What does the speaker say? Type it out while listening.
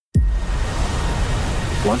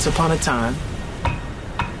Once upon a time,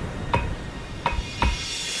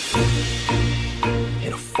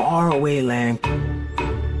 in a faraway land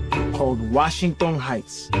called Washington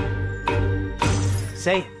Heights.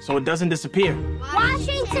 Say it so it doesn't disappear.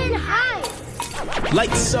 Washington Heights!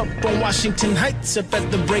 Lights up on Washington Heights, up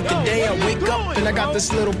at the break of day. I wake up and I got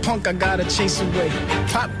this little punk I gotta chase away.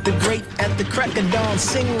 Pop the grate at the crack of dawn,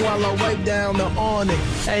 sing while I wipe down the awning.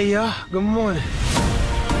 Hey, y'all, good morning.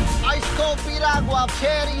 Ice cold piragua,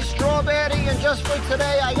 cherry, strawberry, and just for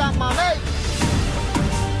today, I got my mate.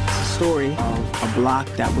 It's a story of a block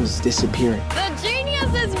that was disappearing. The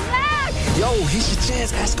genius is back! Yo, here's your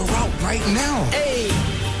chance, ask her out right now. Hey!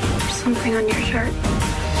 There's something on your shirt.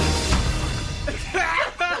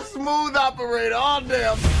 Smooth operator, all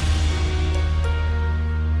damn.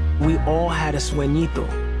 We all had a sueñito.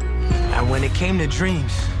 And when it came to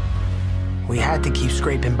dreams, we had to keep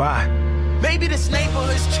scraping by. Maybe this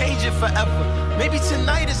neighborhood's changing forever. Maybe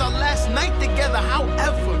tonight is our last night together,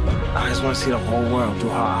 however. I just want to see the whole world through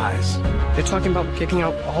her eyes. They're talking about kicking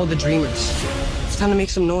out all the dreamers. It's time to make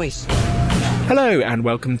some noise. Hello and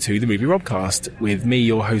welcome to the Movie Robcast with me,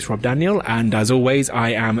 your host Rob Daniel, and as always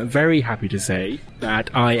I am very happy to say that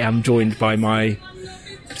I am joined by my...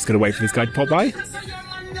 Just going to wait for this guy to pop by.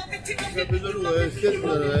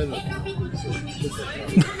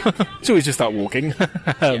 Shall we just start walking?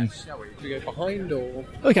 Yes. Shall we? Do we go behind or...?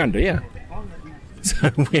 We can do, yeah.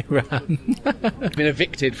 So we're... been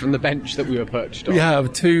evicted from the bench that we were perched on. We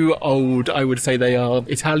have two old, I would say they are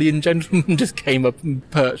Italian gentlemen, just came up and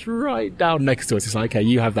perched right down next to us. It's like, okay,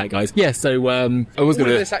 you have that, guys. Yeah, so I was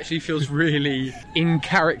going to... This actually feels really in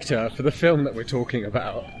character for the film that we're talking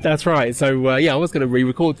about. That's right. So, I was going to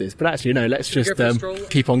re-record this, but actually, no, let's just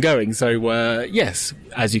keep on going. So, yes,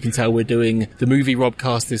 as you can tell, we're doing the Movie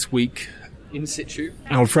Robcast this week. In situ.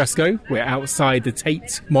 Al fresco. We're outside the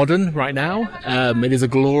Tate Modern right now. It is a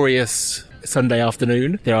glorious Sunday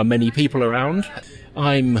afternoon. There are many people around.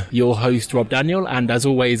 I'm your host, Rob Daniel, and as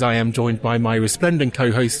always, I am joined by my resplendent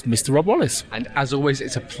co-host, Mr. Rob Wallace. And as always,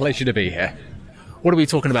 it's a pleasure to be here. What are we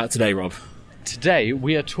talking about today, Rob? Today,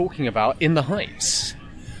 we are talking about In the Heights.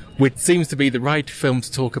 Which seems to be the right film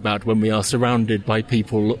to talk about when we are surrounded by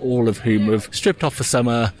people, all of whom have stripped off for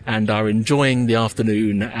summer and are enjoying the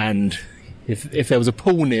afternoon, and... If there was a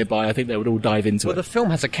pool nearby, I think they would all dive into it. Well, the film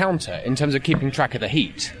has a counter in terms of keeping track of the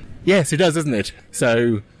heat. Yes, it does, doesn't it?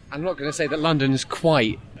 So... I'm not going to say that London's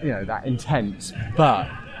quite, that intense, but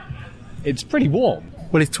it's pretty warm.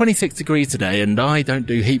 Well, it's 26 degrees today, and I don't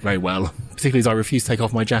do heat very well, particularly as I refuse to take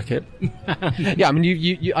off my jacket. Yeah, I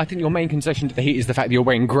mean, I think your main concession to the heat is the fact that you're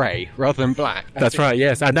wearing grey rather than black. That's right,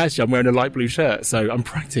 yes. And actually, I'm wearing a light blue shirt, so I'm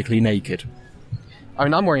practically naked. I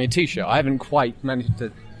mean, I'm wearing a T-shirt. I haven't quite managed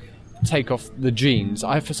to take off the jeans.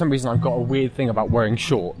 For some reason, I've got a weird thing about wearing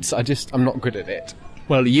shorts. I'm not good at it.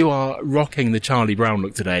 Well, you are rocking the Charlie Brown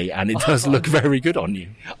look today, and it does look very good on you.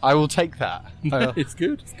 I will take that. It's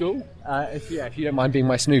good. It's cool. If you don't mind being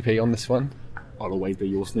my Snoopy on this one. I'll always be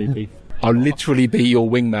your Snoopy. I'll literally be your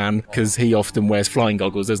wingman, because he often wears flying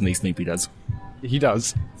goggles, doesn't he, Snoopy does? He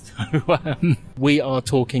does. So, we are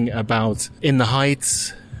talking about In the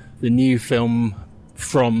Heights, the new film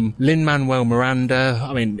from Lin-Manuel Miranda.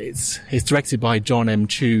 I mean, it's directed by John M.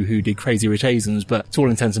 Chu, who did Crazy Rich Asians, but to all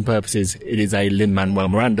intents and purposes, it is a Lin-Manuel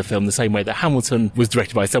Miranda film, the same way that Hamilton was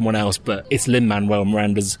directed by someone else, but it's Lin-Manuel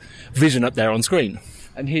Miranda's vision up there on screen.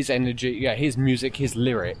 And his energy, his music, his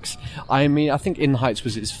lyrics. I mean, I think In the Heights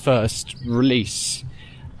was his first release,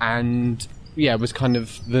 and it was kind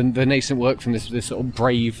of the nascent work from this sort of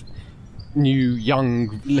brave, new,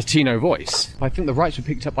 young Latino voice. I think the rights were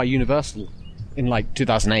picked up by Universal in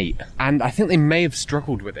 2008, and I think they may have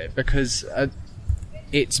struggled with it because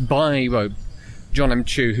it's by John M.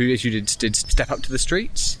 Chu, who, as you did Step Up to the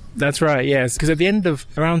Streets. That's right, yes, because at the end of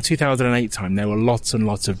around 2008 time, there were lots and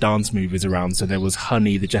lots of dance movies around. So there was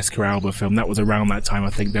Honey, the Jessica Alba film, that was around that time.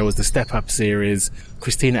 I think there was the Step Up series.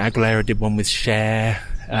 Christina Aguilera did one with Cher.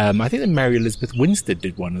 I think that Mary Elizabeth Winstead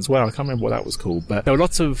did one as well. I can't remember what that was called, but there were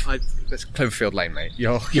lots of... That's Cloverfield Lane, mate.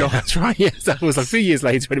 Yeah, that's right, yes. That was a few years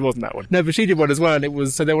later, but it wasn't that one. No, but she did one as well, and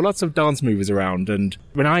so there were lots of dance movies around, and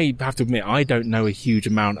when I have to admit, I don't know a huge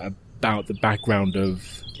amount about the background of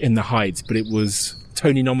In the Heights, but it was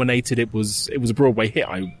Tony nominated. It was a Broadway hit,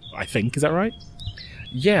 I think. Is that right?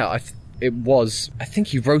 Yeah, it was. I think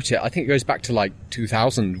he wrote it. I think it goes back to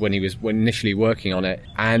 2000 when he was initially working on it,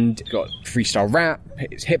 and it got freestyle rap.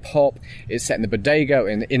 It's hip hop. It's set in the bodega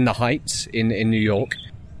in the Heights in New York,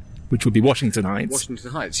 which would be Washington Heights.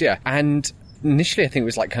 Washington Heights, yeah. And initially, I think it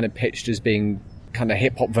was kind of pitched as being kind of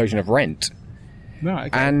hip hop version of Rent. Right.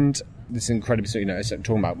 Okay. And this incredibly,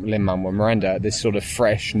 talking about Lin-Manuel Miranda, this sort of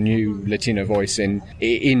fresh, new Latino voice in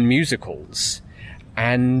musicals.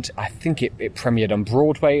 And I think it premiered on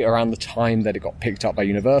Broadway around the time that it got picked up by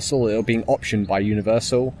Universal. It was being optioned by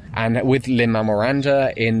Universal. And with Lin-Manuel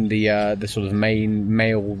Miranda in the sort of main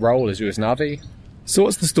male role as Usnavi. So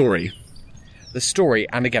what's the story? The story,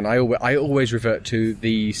 and again, I always revert to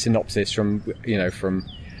the synopsis from.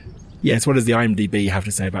 Yes, what does the IMDb have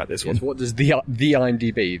to say about this one? Yes, what does the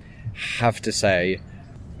IMDb have to say?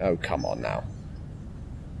 Oh, come on now.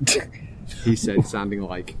 He said, sounding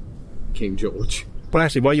like King George. Well,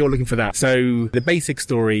 actually, while you're looking for that, so the basic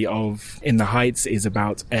story of In the Heights is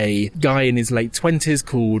about a guy in his late 20s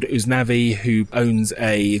called Usnavi who owns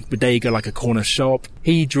a bodega, like a corner shop.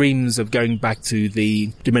 He dreams of going back to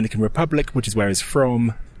the Dominican Republic, which is where he's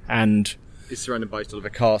from, and is surrounded by sort of a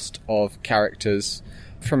cast of characters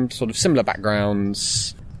from sort of similar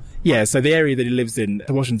backgrounds. Yeah, so the area that he lives in,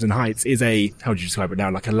 Washington Heights, is how would you describe it now?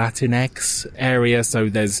 Like a Latinx area, so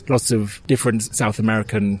there's lots of different South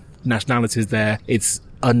American nationalities there. It's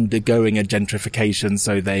undergoing a gentrification,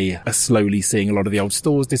 so they are slowly seeing a lot of the old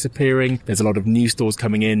stores disappearing. There's a lot of new stores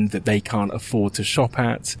coming in that they can't afford to shop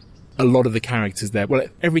at. A lot of the characters there, well,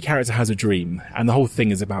 every character has a dream, and the whole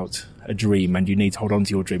thing is about a dream, and you need to hold on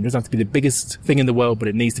to your dream. It doesn't have to be the biggest thing in the world, but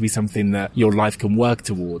it needs to be something that your life can work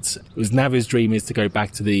towards. Usnavi's dream is to go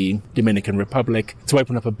back to the Dominican Republic, to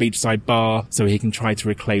open up a beachside bar so he can try to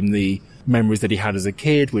reclaim the memories that he had as a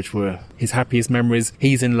kid, which were his happiest memories.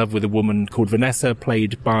 He's in love with a woman called Vanessa,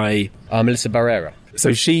 played by Melissa Barrera.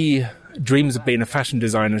 So she dreams of being a fashion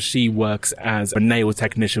designer. She works as a nail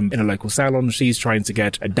technician in a local salon. She's trying to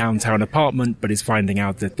get a downtown apartment, but is finding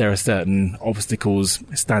out that there are certain obstacles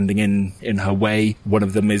standing in her way. One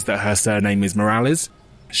of them is that her surname is Morales.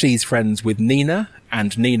 She's friends with Nina,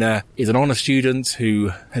 and Nina is an honor student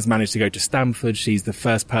who has managed to go to Stanford. She's the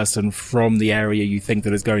first person from the area you think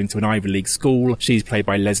that is going to an Ivy League school. She's played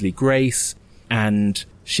by Leslie Grace, and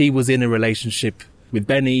she was in a relationship with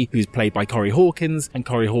Benny, who's played by Corey Hawkins, and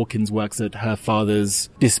Corey Hawkins works at her father's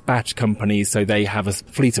dispatch company, so they have a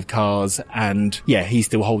fleet of cars, and yeah, he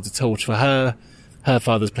still holds a torch for her. Her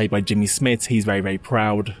father's played by Jimmy Smits. He's very, very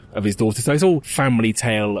proud of his daughter. So it's all family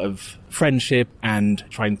tale of friendship and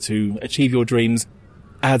trying to achieve your dreams.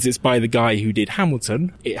 As it's by the guy who did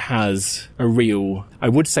Hamilton, it has a real, I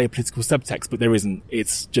would say a political subtext, but there isn't.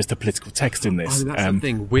 It's just a political text in this. I mean, that's the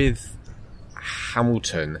thing with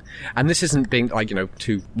Hamilton. And this isn't being like,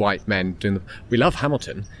 two white men doing we love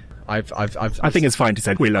Hamilton. I think it's fine to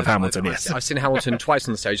say we love Hamilton, yes. I've seen Hamilton twice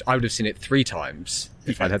on the stage. I would have seen it 3 times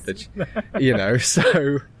if I'd had the,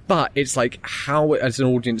 so, but it's like how, as an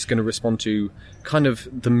audience, going to respond to kind of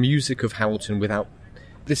the music of Hamilton without,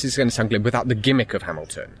 this is going to sound glib, without the gimmick of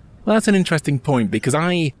Hamilton. Well, that's an interesting point, because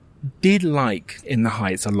I did like In the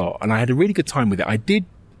Heights a lot, and I had a really good time with it. I did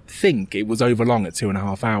think it was overlong at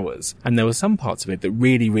 2.5 hours, and there were some parts of it that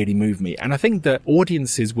really, really moved me. And I think that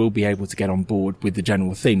audiences will be able to get on board with the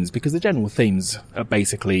general themes, because the general themes are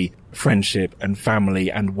basically friendship and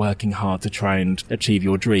family and working hard to try and achieve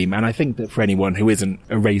your dream. And I think that for anyone who isn't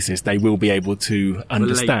a racist, they will be able to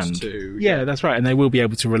understand. Yeah, that's right. And they will be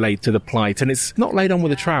able to relate to the plight. And it's not laid on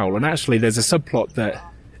with a trowel. And actually, there's a subplot that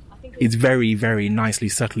is very, very nicely,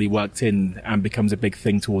 subtly worked in and becomes a big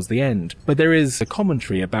thing towards the end. But there is a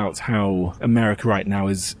commentary about how America right now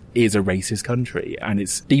is a racist country, and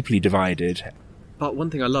it's deeply divided. But one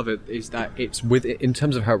thing I love it is that it's in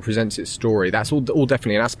terms of how it presents its story, that's all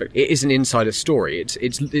definitely an aspect. It is an insider story.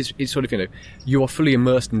 It's sort of, you are fully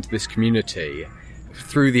immersed into this community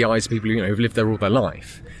through the eyes of people, who've lived there all their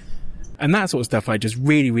life. And that sort of stuff I just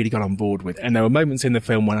really, really got on board with. And there were moments in the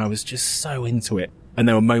film when I was just so into it. And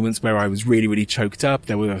there were moments where I was really, really choked up.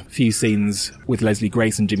 There were a few scenes with Leslie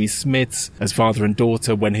Grace and Jimmy Smits as father and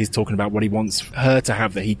daughter when he's talking about what he wants her to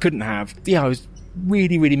have that he couldn't have. Yeah, I was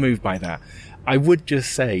really, really moved by that. I would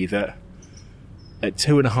just say that at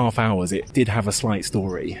 2.5 hours, it did have a slight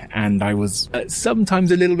story. And I was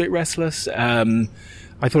sometimes a little bit restless.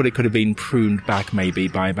 I thought it could have been pruned back maybe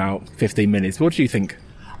by about 15 minutes. What do you think?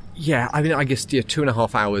 Yeah, I mean, I guess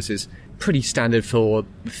 2.5 hours is pretty standard for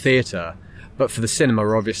the theatre. But for the cinema,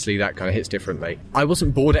 obviously, that kind of hits differently. I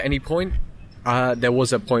wasn't bored at any point. There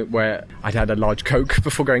was a point where I'd had a large Coke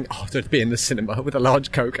before going, to be in the cinema with a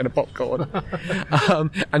large Coke and a popcorn.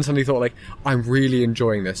 And suddenly thought, I'm really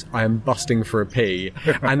enjoying this. I am busting for a pee.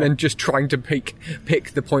 And then just trying to pick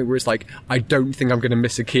the point where it's I don't think I'm going to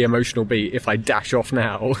miss a key emotional beat if I dash off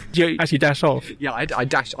now. Do you actually dash off? Yeah, I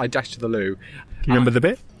dash to the loo. Can you remember the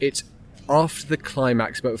bit? It's after the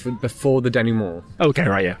climax, but before the denouement. Okay,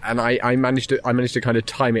 right, yeah. And I managed to kind of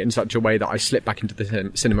time it in such a way that I slipped back into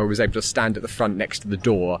the cinema, was able to stand at the front next to the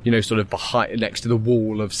door, sort of next to the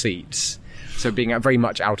wall of seats. So being very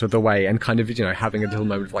much out of the way and kind of, having a little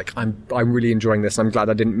moment of like, I'm really enjoying this. I'm glad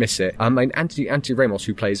I didn't miss it. Anthony Ramos,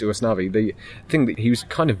 who plays Usnavi, the thing that he was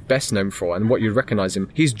kind of best known for, and what you'd recognise him,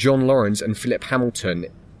 he's John Lawrence and Philip Hamilton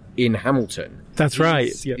in Hamilton. That's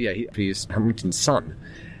right. Yeah, he's Hamilton's son.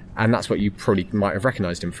 And that's what you probably might have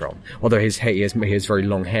recognised him from. Although he has very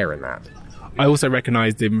long hair in that. I also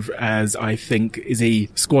recognised him as, I think, is he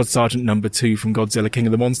Squad Sergeant number 2 from Godzilla King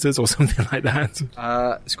of the Monsters or something like that?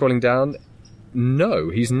 Scrolling down, no,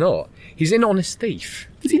 he's not. He's in Honest Thief.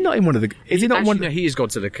 Is he not in one of the... Is he not one? No, he is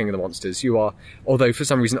Godzilla King of the Monsters. You are... Although, for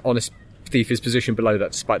some reason, Honest Thief is positioned below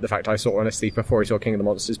that, despite the fact I saw Honest Thief before I saw King of the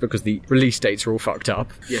Monsters, because the release dates are all fucked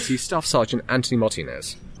up. Yes, he's Staff Sergeant Anthony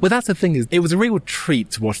Martinez. Well, that's the thing, is it was a real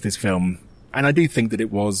treat to watch this film. And I do think that it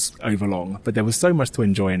was overlong, but there was so much to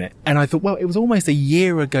enjoy in it. And I thought, well, it was almost a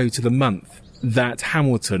year ago to the month that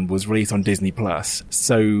Hamilton was released on Disney+.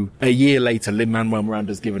 So a year later, Lin-Manuel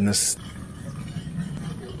Miranda's given us...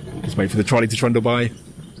 Just wait for the trolley to trundle by.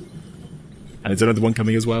 And there's another one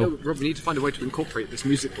coming as well. No, Rob, we need to find a way to incorporate this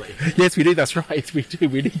musically. Yes, we do, that's right, we do.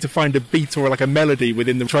 We need to find a beat or like a melody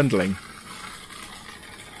within the trundling.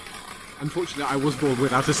 Unfortunately, I was born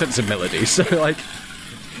without a sense of melody, so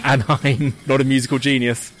And I'm not a musical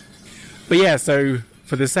genius. But yeah, so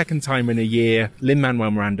for the second time in a year,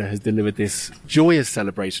 Lin-Manuel Miranda has delivered this joyous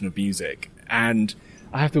celebration of music. And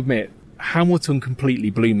I have to admit, Hamilton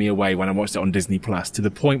completely blew me away when I watched it on Disney Plus, to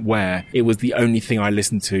the point where it was the only thing I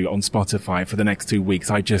listened to on Spotify for the next 2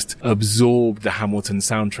 weeks. I just absorbed the Hamilton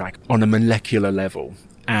soundtrack on a molecular level.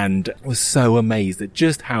 And was so amazed at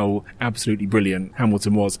just how absolutely brilliant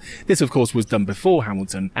Hamilton was. This, of course, was done before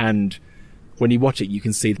Hamilton, and when you watch it, you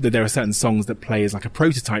can see that there are certain songs that play as like a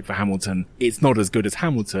prototype for Hamilton. It's not as good as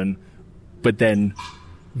Hamilton, but then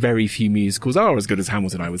very few musicals are as good as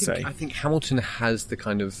Hamilton, I would say. I think Hamilton has the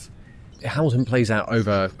kind of... Hamilton plays out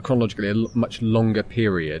over chronologically a much longer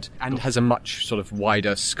period and has a much sort of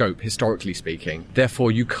wider scope, historically speaking.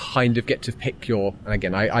 Therefore, you kind of get to pick your... And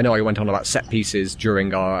again, I know I went on about set pieces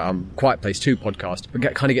during our Quiet Place 2 podcast,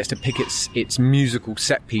 but kind of gets to pick its musical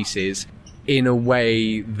set pieces in a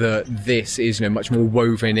way that this is, much more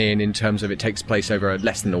woven in terms of it takes place over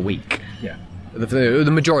less than a week. Yeah.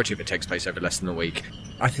 The majority of it takes place over less than a week.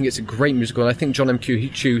 I think it's a great musical, and I think John M. Chu,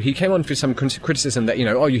 he came on for some criticism that,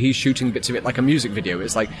 he's shooting bits of it like a music video.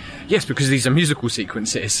 It's like, yes, because these are musical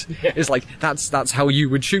sequences. Yeah. It's like, that's how you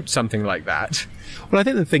would shoot something like that. Well, I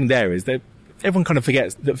think the thing there is that everyone kind of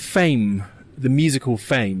forgets that Fame, the musical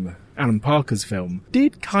Fame, Alan Parker's film,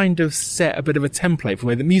 did kind of set a bit of a template for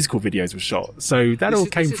where the musical videos were shot. So that all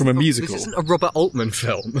came from a musical. This isn't a Robert Altman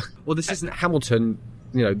film. Well, this isn't Hamilton...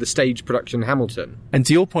 the stage production Hamilton. And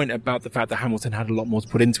to your point about the fact that Hamilton had a lot more to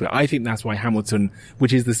put into it, I think that's why Hamilton,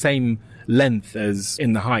 which is the same length as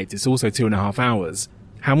In the Heights, it's also 2.5 hours.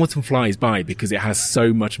 Hamilton flies by because it has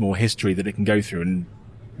so much more history that it can go through. And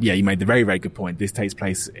yeah, you made the very, very good point. This takes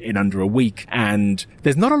place in under a week, and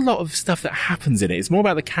there's not a lot of stuff that happens in it. It's more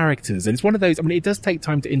about the characters, and it's one of those, it does take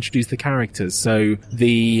time to introduce the characters. So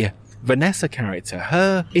the Vanessa character,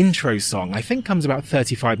 her intro song, I think comes about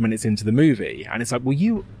 35 minutes into the movie. And it's like, well,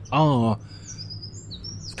 you are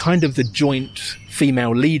kind of the joint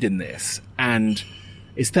female lead in this. And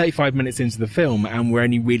it's 35 minutes into the film and we're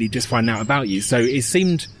only really just finding out about you. So it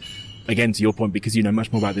seemed, again, to your point, because you know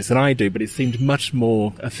much more about this than I do, but it seemed much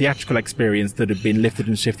more a theatrical experience that had been lifted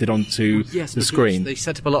and shifted onto the screen. They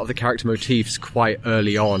set up a lot of the character motifs quite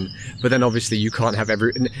early on, but then obviously you can't have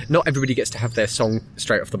not everybody gets to have their song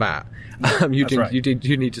straight off the bat.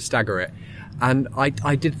 You need to stagger it. And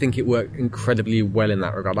I did think it worked incredibly well in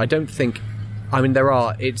that regard. I don't think...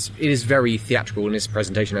 it is very theatrical in its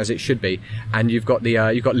presentation, as it should be. And you've got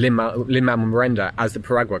Lin-Manuel Miranda as the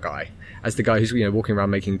Piragua guy, as the guy who's walking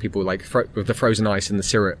around making people like with the frozen ice and the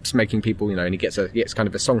syrups, making people and he gets kind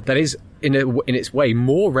of a song that is in its way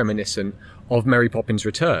more reminiscent of Mary Poppins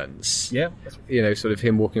Returns. Yeah, sort of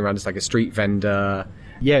him walking around as like a street vendor.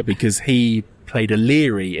 Yeah, because he played a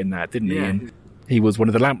Leary in that, didn't he? Yeah. And he was one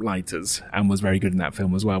of the lamplighters and was very good in that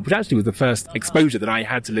film as well, which actually was the first exposure that I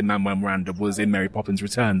had to Lin-Manuel Miranda was in Mary Poppins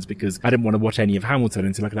Returns, because I didn't want to watch any of Hamilton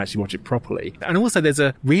until I could actually watch it properly. And also there's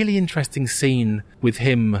a really interesting scene with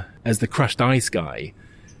him as the crushed ice guy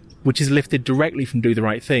which is lifted directly from Do the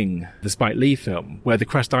Right Thing, the Spike Lee film, where the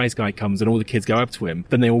crushed ice guy comes and all the kids go up to him.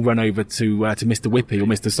 Then they all run over to Mr. Whippy or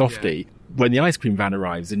Mr. Softy. When the ice cream van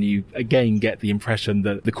arrives, and you again get the impression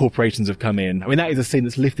that the corporations have come in. I mean, that is a scene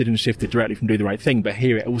that's lifted and shifted directly from Do the Right Thing, but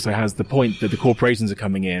here it also has the point that the corporations are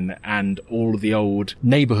coming in and all of the old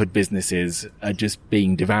neighbourhood businesses are just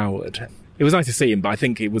being devoured. It was nice to see him, but I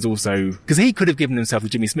think it was also... Because he could have given himself the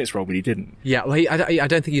Jimmy Smits role, but he didn't. Yeah, well, I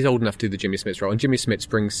don't think he's old enough to do the Jimmy Smits role, and Jimmy Smits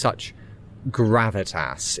brings such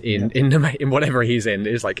gravitas in whatever he's in.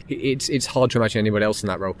 It's like it's hard to imagine anyone else in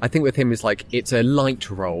that role. I think with him, it's a light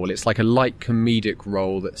role. It's like a light comedic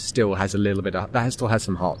role that still has a little bit of, that still has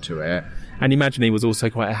some heart to it. And imagine he was also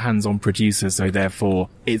quite a hands-on producer, so therefore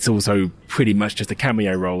it's also pretty much just a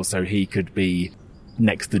cameo role, so he could be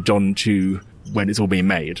next to John Chu when it's all being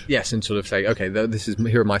made. Yes, and sort of say, okay,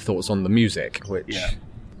 here are my thoughts on the music, which... Yeah.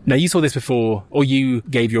 Now, you saw this before, or you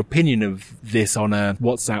gave your opinion of this on a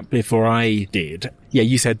WhatsApp before I did. Yeah,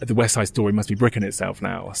 you said that the West Side Story must be bricking itself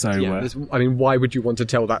now. So, yeah, I mean, why would you want to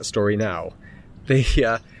tell that story now?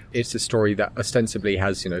 It's a story that ostensibly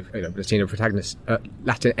has, Latino protagonist,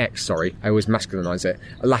 Latinx, sorry, I always masculinize it,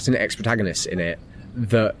 a Latinx protagonist in it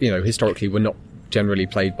that, historically were not generally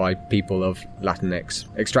played by people of Latinx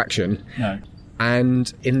extraction. No.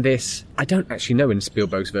 And in this, I don't actually know in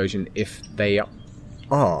Spielberg's version if they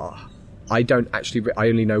are. I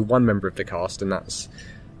only know one member of the cast, and that's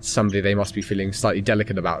somebody they must be feeling slightly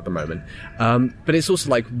delicate about at the moment. But it's also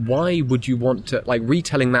like, why would you want to, like,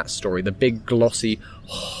 retelling that story, the big, glossy,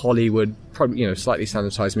 Hollywood, probably, slightly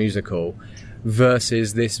sanitized musical,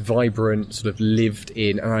 versus this vibrant, sort of lived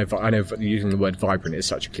in, and I know using the word vibrant is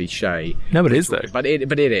such a cliche. No, it is, though. But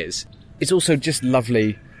it is. It's also just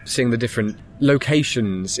lovely seeing the different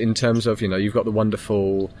locations in terms of, you've got the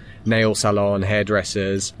wonderful nail salon,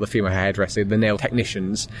 hairdressers, the female hairdresser, the nail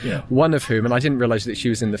technicians, one of whom, and I didn't realise that she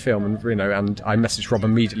was in the film, and I messaged Rob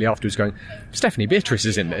immediately afterwards going, Stephanie Beatrice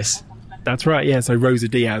is in this. That's right, yeah. So Rosa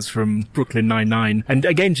Diaz from Brooklyn Nine-Nine. And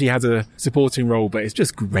again, she has a supporting role, but it's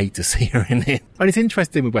just great to see her in it. And it's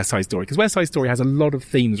interesting with West Side Story, because West Side Story has a lot of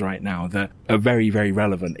themes right now that are very, very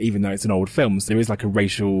relevant, even though it's an old film. So there is like a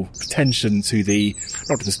racial tension to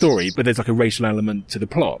not to the story, but there's like a racial element to the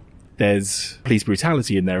plot. There's police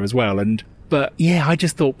brutality in there as well. But yeah, I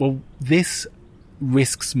just thought, well, this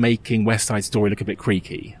risks making West Side Story look a bit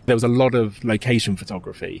creaky. There was a lot of location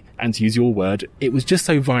photography, and to use your word, it was just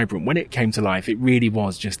so vibrant. When it came to life, it really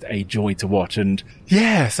was just a joy to watch. And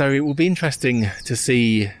yeah, so it will be interesting to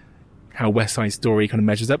see how West Side Story kind of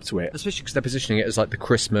measures up to it. Especially because they're positioning it as like the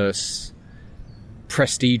Christmas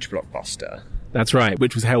prestige blockbuster. That's right,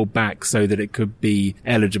 which was held back so that it could be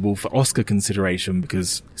eligible for Oscar consideration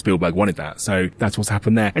because Spielberg wanted that. So that's what's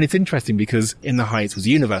happened there. And it's interesting because In the Heights was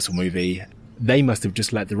a Universal movie. They must have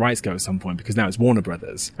just let the rights go at some point because now it's Warner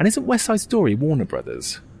Brothers. And isn't West Side Story Warner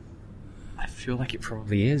Brothers? I feel like it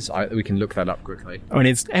probably is. We can look that up quickly. I mean,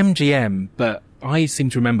 it's MGM, but I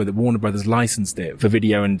seem to remember that Warner Brothers licensed it for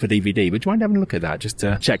video and for DVD. But do you mind having a look at that just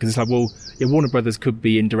to check? Because it's like, well, yeah, Warner Brothers could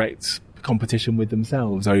be in direct competition with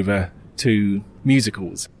themselves over two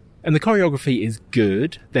musicals. And the choreography is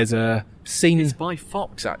good. There's a scene... It's by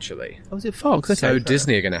Fox, actually. Oh, is it Fox? Okay, so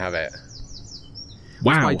Disney are going to have it.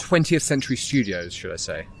 Wow. By 20th Century Studios, should I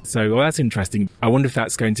say. So, well, that's interesting. I wonder if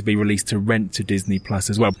that's going to be released to rent to Disney Plus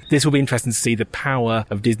as well. This will be interesting to see the power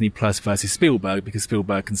of Disney Plus versus Spielberg, because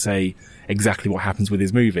Spielberg can say exactly what happens with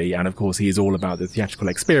his movie. And of course, he is all about the theatrical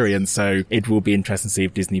experience. So it will be interesting to see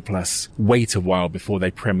if Disney Plus wait a while before they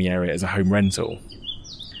premiere it as a home rental.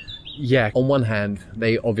 Yeah, on one hand,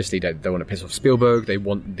 they obviously don't want to piss off Spielberg. They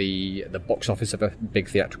want the box office of a big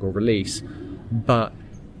theatrical release. But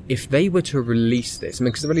if they were to release this, I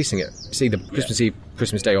mean, because they're releasing it, it's either Christmas Eve,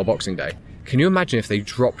 Christmas Day, or Boxing Day. Can you imagine if they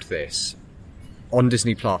dropped this on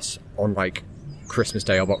Disney Plus on, like, Christmas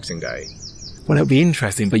Day or Boxing Day? Well, it would be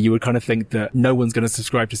interesting, but you would kind of think that no one's going to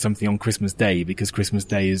subscribe to something on Christmas Day because Christmas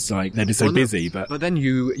Day is like, they're just so busy. But then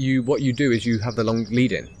what you do is you have the long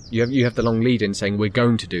lead in. You have the long lead in saying, we're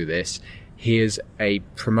going to do this. Here's a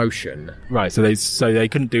promotion. Right, so they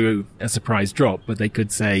couldn't do a surprise drop, but they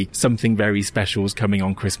could say something very special is coming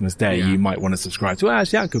on Christmas Day. Yeah. You might want to subscribe to. Well,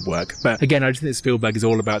 actually, that could work. But again, I just think Spielberg is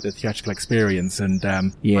all about the theatrical experience, and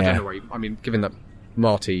yeah. I don't know why. I mean, given that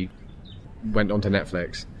Marty went onto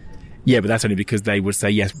Netflix. Yeah, but that's only because they would say,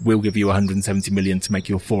 yes, we'll give you 170 million to make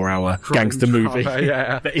your 4-hour gangster movie.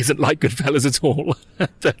 Yeah. That isn't like Goodfellas at all.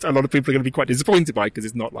 That a lot of people are going to be quite disappointed by because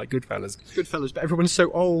it's not like Goodfellas. Goodfellas, but everyone's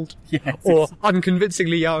so old. Yes, or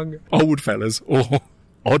unconvincingly young. Old fellas, or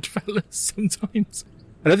odd fellas sometimes.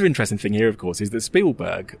 Another interesting thing here, of course, is that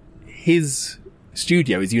Spielberg, his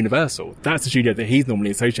studio is Universal. That's the studio that he's normally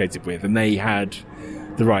associated with, and they had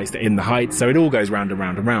the rights to In the Heights, so it all goes round and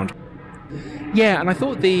round and round. Yeah, and I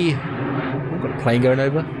thought we've got a plane going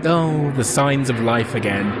over. Oh, the signs of life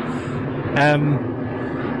again. I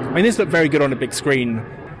mean, this looked very good on a big screen.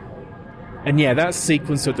 And yeah, that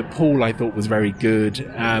sequence at the pool I thought was very good.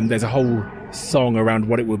 There's a whole song around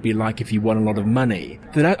what it would be like if you won a lot of money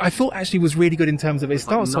that I thought actually was really good in terms of it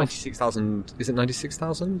starts like 96,000. Is it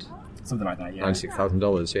 96,000? Something like that, yeah.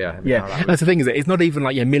 $96,000, yeah. Yeah, that's the thing, is it's not even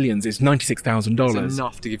like millions, it's $96,000. It's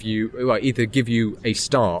enough to give you, either give you a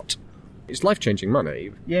start. It's life-changing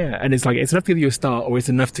money. Yeah, and it's enough to give you a start, or it's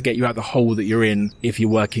enough to get you out the hole that you're in if you're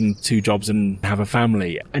working 2 jobs and have a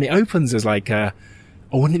family. And it opens as like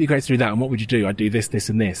wouldn't it be great to do that? And what would you do? I'd do this, this,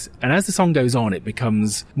 and this. And as the song goes on, it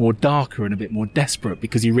becomes more darker and a bit more desperate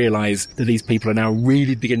because you realise that these people are now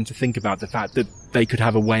really beginning to think about the fact that they could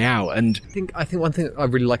have a way out. And I think one thing I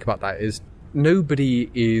really like about that is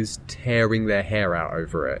nobody is tearing their hair out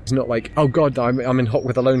over it. It's not like, oh God, I'm in hot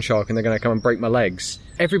with a loan shark and they're going to come and break my legs.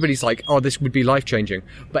 Everybody's like, oh, this would be life-changing.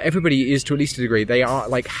 But everybody is, to at least a degree, they are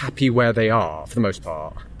like happy where they are for the most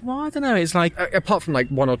part. Well, I don't know, it's like... apart from like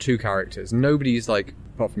 1 or 2 characters, nobody's like,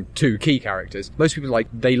 apart from 2 key characters, most people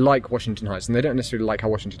they like Washington Heights, and they don't necessarily like how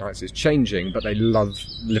Washington Heights is changing, but they love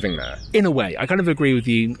living there. In a way. I kind of agree with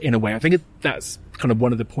you in a way. I think that's kind of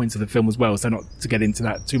one of the points of the film as well, so not to get into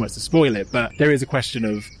that too much to spoil it, but there is a question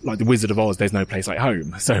of, like the Wizard of Oz, there's no place like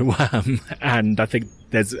home. So, and I think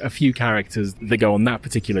there's a few characters that go on that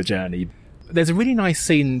particular journey. There's a really nice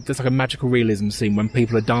scene that's like a magical realism scene when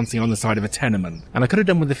people are dancing on the side of a tenement. And I could have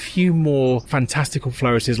done with a few more fantastical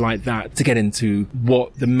flourishes like that to get into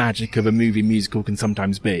what the magic of a movie musical can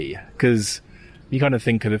sometimes be. Because you kind of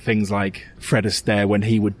think of the things like Fred Astaire when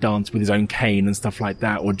he would dance with his own cane and stuff like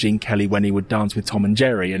that, or Gene Kelly when he would dance with Tom and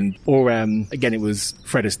Jerry. Or again, it was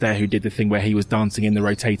Fred Astaire who did the thing where he was dancing in the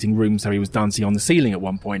rotating room, so he was dancing on the ceiling at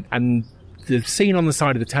one point. And the scene on the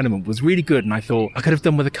side of the tenement was really good, and I thought I could have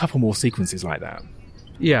done with a couple more sequences like that.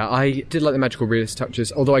 Yeah, I did like the magical realist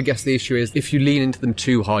touches, although I guess the issue is if you lean into them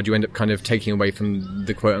too hard, you end up kind of taking away from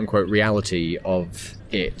the quote-unquote reality of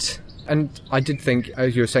it. And I did think,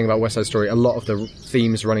 as you were saying about West Side Story, a lot of the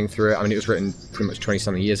themes running through it, I mean, it was written pretty much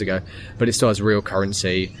 20-something years ago, but it still has real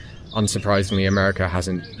currency. Unsurprisingly, America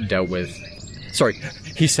hasn't dealt with... Sorry,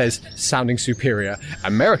 he says, sounding superior,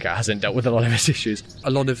 America hasn't dealt with a lot of its issues. A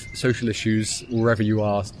lot of social issues, wherever you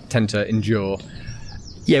are, tend to endure.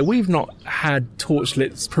 Yeah, we've not had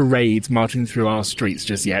torchlit parades marching through our streets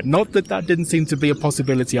just yet. Not that that didn't seem to be a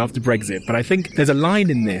possibility after Brexit, but I think there's a line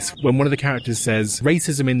in this when one of the characters says,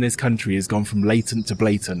 racism in this country has gone from latent to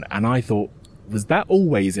blatant. And I thought, was that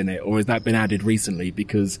always in it, or has that been added recently?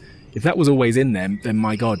 Because if that was always in them, then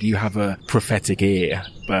my God, you have a prophetic ear.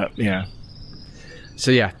 But yeah. So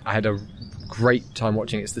yeah, I had a great time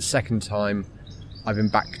watching it. It's the second time I've been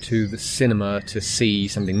back to the cinema to see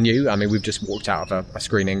something new. I mean, we've just walked out of a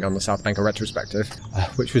screening on the South Bank, a retrospective,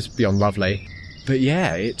 which was beyond lovely. But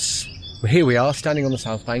yeah, here we are, standing on the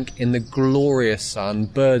South Bank in the glorious sun,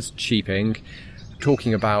 birds cheeping,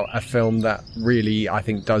 talking about a film that really, I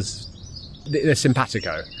think, does... They're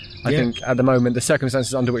simpatico. I think at the moment, the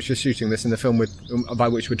circumstances under which we're shooting this in the film by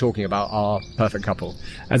which we're talking about are perfect couple.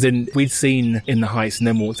 As in, we'd seen In the Heights and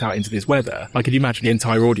then walked out into this weather. Like, could you imagine the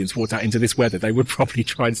entire audience walked out into this weather? They would probably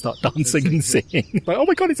try and start dancing and singing. Like, oh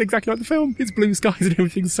my God, it's exactly like the film. It's blue skies and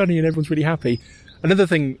everything's sunny and everyone's really happy. Another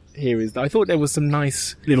thing here is that I thought there was some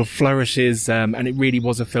nice little flourishes, and it really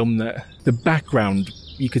was a film that the background,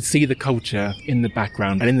 you could see the culture in the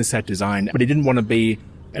background and in the set design, but it didn't want to be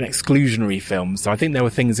an exclusionary film. So I think there were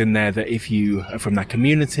things in there that if you are from that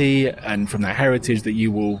community and from that heritage that you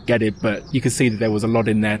will get it, but you could see that there was a lot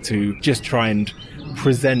in there to just try and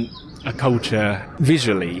present a culture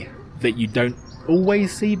visually that you don't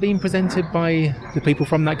always see being presented by the people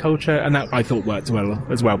from that culture, and that I thought worked well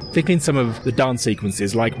as well. Particularly in some of the dance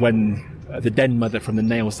sequences, like when the den mother from the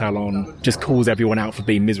nail salon just calls everyone out for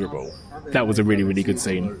being miserable. That was a really, really good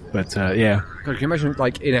scene. But, yeah. God, can you imagine,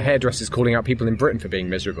 like, in a hairdresser's calling out people in Britain for being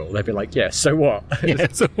miserable? They'd be like, yeah, so what? Yeah,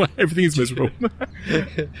 so what? Everything's miserable.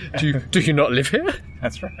 Do you not live here?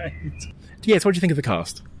 That's right. Yes, what do you think of the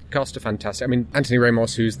cast? Cast are fantastic. I mean, Anthony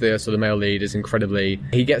Ramos, who's the sort of male lead, is incredibly...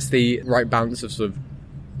 He gets the right balance of sort of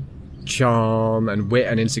charm and wit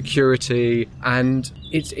and insecurity, and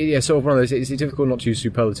it's sort of one of those... It's difficult not to use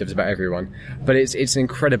superlatives about everyone, but it's an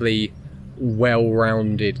incredibly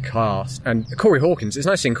well-rounded cast. And Corey Hawkins, it's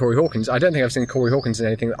nice seeing Corey Hawkins. I don't think I've seen Corey Hawkins in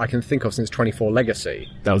anything that I can think of since 24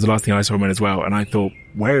 Legacy. That was the last thing I saw him in as well, and I thought,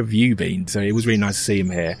 where have you been? So it was really nice to see him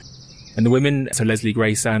here. And the women, so Leslie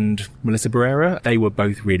Grace and Melissa Barrera, they were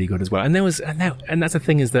both really good as well. And that's the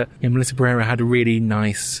thing, is that Melissa Barrera had a really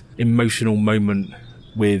nice emotional moment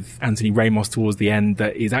with Anthony Ramos towards the end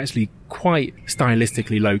that is actually quite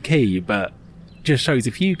stylistically low-key, but just shows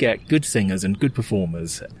if you get good singers and good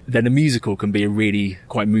performers, then a musical can be a really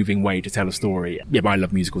quite moving way to tell a story. Yeah, but I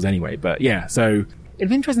love musicals anyway, but yeah, so it'll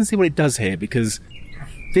be interesting to see what it does here, because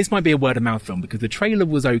this might be a word-of-mouth film, because the trailer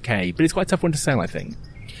was okay, but it's quite a tough one to sell, I think.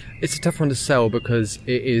 It's a tough one to sell because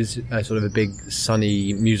it is a sort of a big,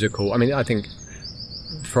 sunny musical. I mean, I think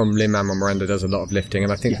from Lin-Manuel Miranda does a lot of lifting,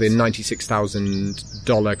 and I think the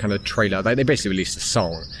 $96,000 kind of trailer, they basically released a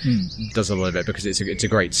song, does a lot of it because it's a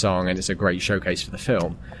great song and it's a great showcase for the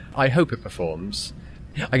film. I hope it performs.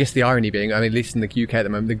 I guess the irony being, I mean, at least in the UK at the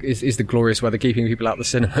moment, is the glorious weather keeping people out the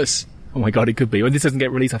cinemas. Oh my God, it could be. Well, this doesn't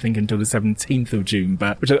get released, I think, until the 17th of June,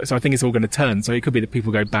 so I think it's all going to turn. So it could be that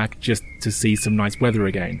people go back just to see some nice weather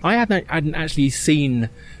again. I hadn't actually seen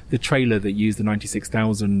the trailer that used the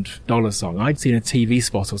 $96,000 song. I'd seen a TV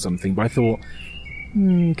spot or something, but I thought,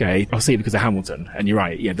 okay, I'll see it because of Hamilton. And you're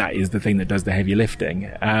right, yeah, that is the thing that does the heavy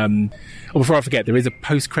lifting. Before I forget, there is a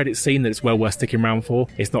post-credit scene that it's well worth sticking around for.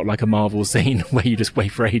 It's not like a Marvel scene where you just wait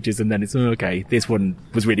for ages and then it's, okay, this one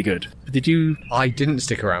was really good. But did you... I didn't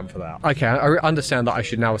stick around for that. Okay, I understand that I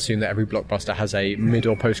should now assume that every blockbuster has a mid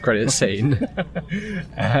or post-credit scene.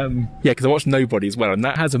 Yeah, because I watched Nobody as well, and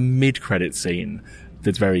that has a mid-credit scene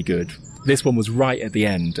that's very good. This one was right at the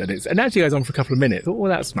end, and actually goes on for a couple of minutes. Oh,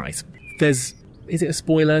 that's nice. Is it a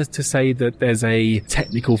spoiler to say that there's a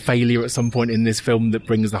technical failure at some point in this film that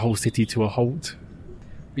brings the whole city to a halt?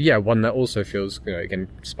 Yeah, one that also feels, again,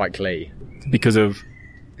 Spike Lee. Because of...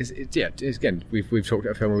 again, we've talked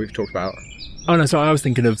about a film we've talked about. Oh no, so I was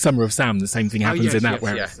thinking of Summer of Sam, the same thing happens in that.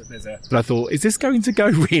 But I thought, is this going to go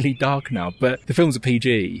really dark now? But the film's a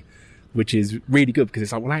PG, which is really good because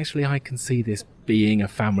it's like, well, actually, I can see this being a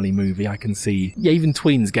family movie. I can see, even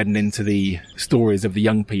tweens getting into the stories of the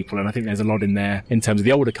young people, and I think there's a lot in there in terms of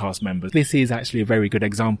the older cast members. This is actually a very good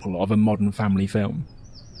example of a modern family film.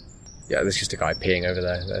 Yeah, there's just a guy peeing over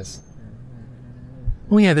there.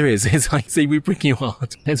 Oh yeah, there is. It's like, see, we bring you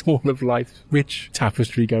art. There's all of life's rich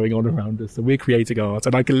tapestry going on around us, and we're creating art,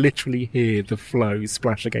 and I can literally hear the flow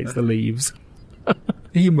splash against the leaves.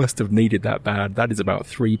 You must have needed that bad. That is about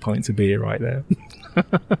 3 pints of beer right there.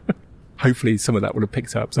 Hopefully some of that would have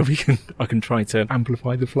picked up so I can try to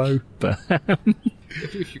amplify the flow. But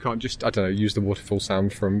if you can't just, I don't know, use the waterfall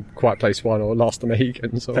sound from Quiet Place 1 or Last of the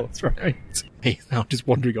Mohicans. That's right. He's now just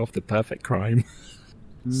wandering off the perfect crime.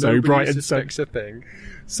 So bright and sunny.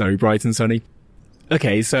 So bright and sunny.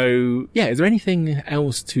 Okay, so, yeah, is there anything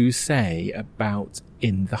else to say about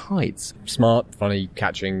In the Heights? Smart, funny,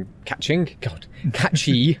 catchy,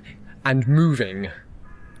 and moving.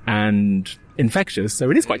 And infectious, so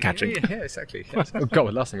it is quite catchy. Yeah, exactly. Yes. Oh, God,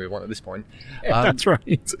 the last thing we want at this point. That's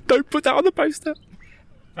right. Don't put that on the poster.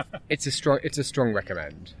 It's a strong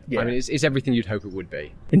recommend. Yeah. I mean, it's everything you'd hope it would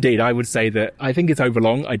be. Indeed, I would say that I think it's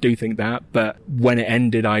overlong. I do think that. But when it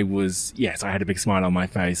ended, I had a big smile on my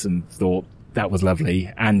face and thought, that was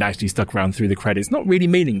lovely, and actually stuck around through the credits, not really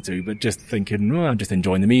meaning to, but just thinking, I'm just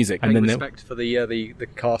enjoying the music. And then respect for the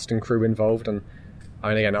cast and crew involved, and I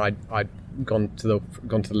mean, again, I'd gone to the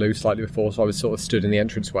loo slightly before, so I was sort of stood in the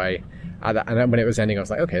entranceway, and when it was ending, I was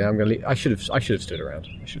like, okay, I'm gonna leave. I should have stood around.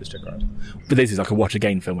 I should have stuck around. But this is like a watch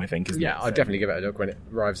again film, I think, isn't it? Yeah, I'd definitely give it a look when it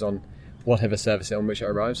arrives on whatever service on which it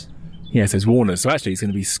arrives. Yeah, so it's Warner. So actually it's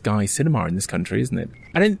going to be Sky Cinema in this country, isn't it?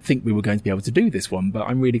 I didn't think we were going to be able to do this one, but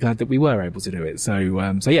I'm really glad that we were able to do it. So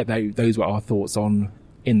yeah, those were our thoughts on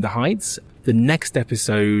In the Heights. The next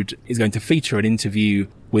episode is going to feature an interview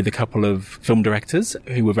with a couple of film directors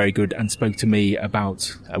who were very good and spoke to me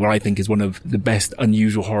about what I think is one of the best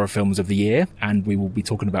unusual horror films of the year. And we will be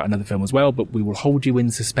talking about another film as well, but we will hold you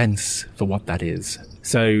in suspense for what that is.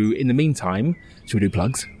 So in the meantime, should we do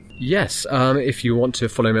plugs? Yes, if you want to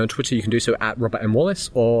follow me on Twitter, you can do so at Robert M.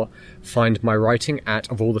 Wallace, or find my writing at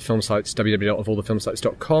Of All the Film Sites,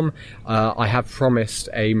 www.ofallthefilmsites.com. I have promised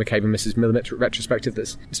a McCabe and Mrs. Miller retrospective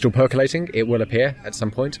that's still percolating. It will appear at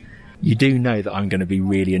some point. You do know that I'm going to be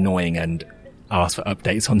really annoying and ask for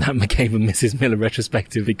updates on that McCabe and Mrs. Miller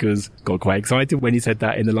retrospective, because I got quite excited when you said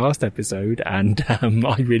that in the last episode, and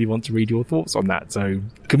I really want to read your thoughts on that. So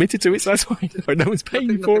committed to it, so that's fine. No one's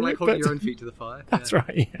paying for it. Holding your own feet to the fire. That's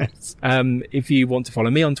right, yes. If you want to follow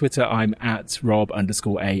me on Twitter, I'm at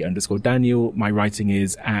Rob_A_Daniel. My writing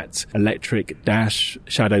is at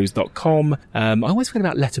electric-shadows.com. I always forget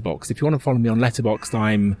about Letterboxd. If you want to follow me on Letterboxd,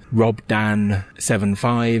 I'm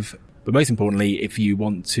RobDan75. But most importantly, if you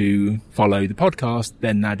want to follow the podcast,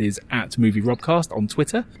 then that is at Movie Robcast on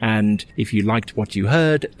Twitter. And if you liked what you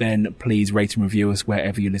heard, then please rate and review us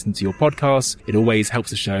wherever you listen to your podcasts. It always helps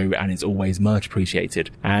the show and it's always much appreciated.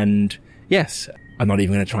 And yes, I'm not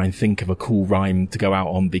even going to try and think of a cool rhyme to go out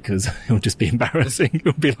on because it'll just be embarrassing.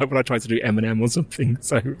 It'll be like when I tried to do Eminem or something.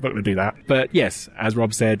 So I'm not going to do that. But yes, as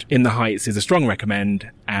Rob said, In the Heights is a strong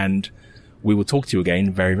recommend, and we will talk to you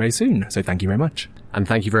again very, very soon. So thank you very much. And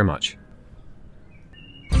thank you very much.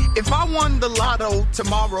 If I won the lotto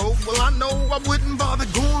tomorrow, well, I know I wouldn't bother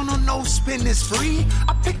going on no spending spree.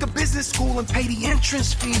 I pick a business school and pay the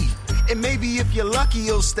entrance fee. And maybe if you're lucky,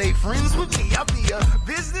 you'll stay friends with me. I'll be a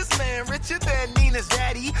businessman richer than Nina's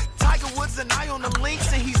daddy. Tiger Woods and I on the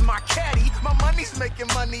links, and he's my caddy. My money's making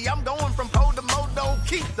money. I'm going from pole to moto.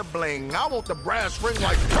 Keep the bling. I want the brass ring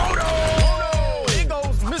like Frodo. Oh, no. Here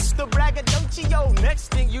goes Mr. Braggadocio. Next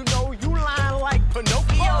thing you know, you lying like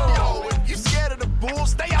Pinocchio. Yo, if you scared of the bull,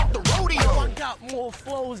 stay out the rodeo. I got more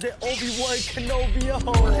flows than Obi-Wan Kenobi.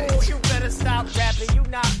 Oh, you better stop rapping. You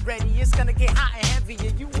not ready. It's gonna get hot and heavy,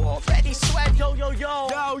 and you already sweat. Yo, yo, yo.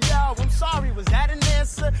 Yo, yo. I'm sorry. Was that an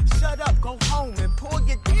answer? Shut up. Go home and pull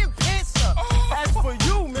your damn pants up. As for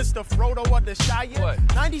you, Mr. Frodo of the Shire,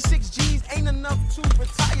 what? 96 G's ain't enough to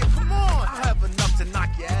retire. Come on. I have enough to knock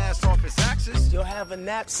your ass off its axis. You'll have a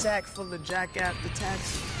knapsack full of Jack after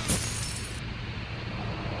taxes.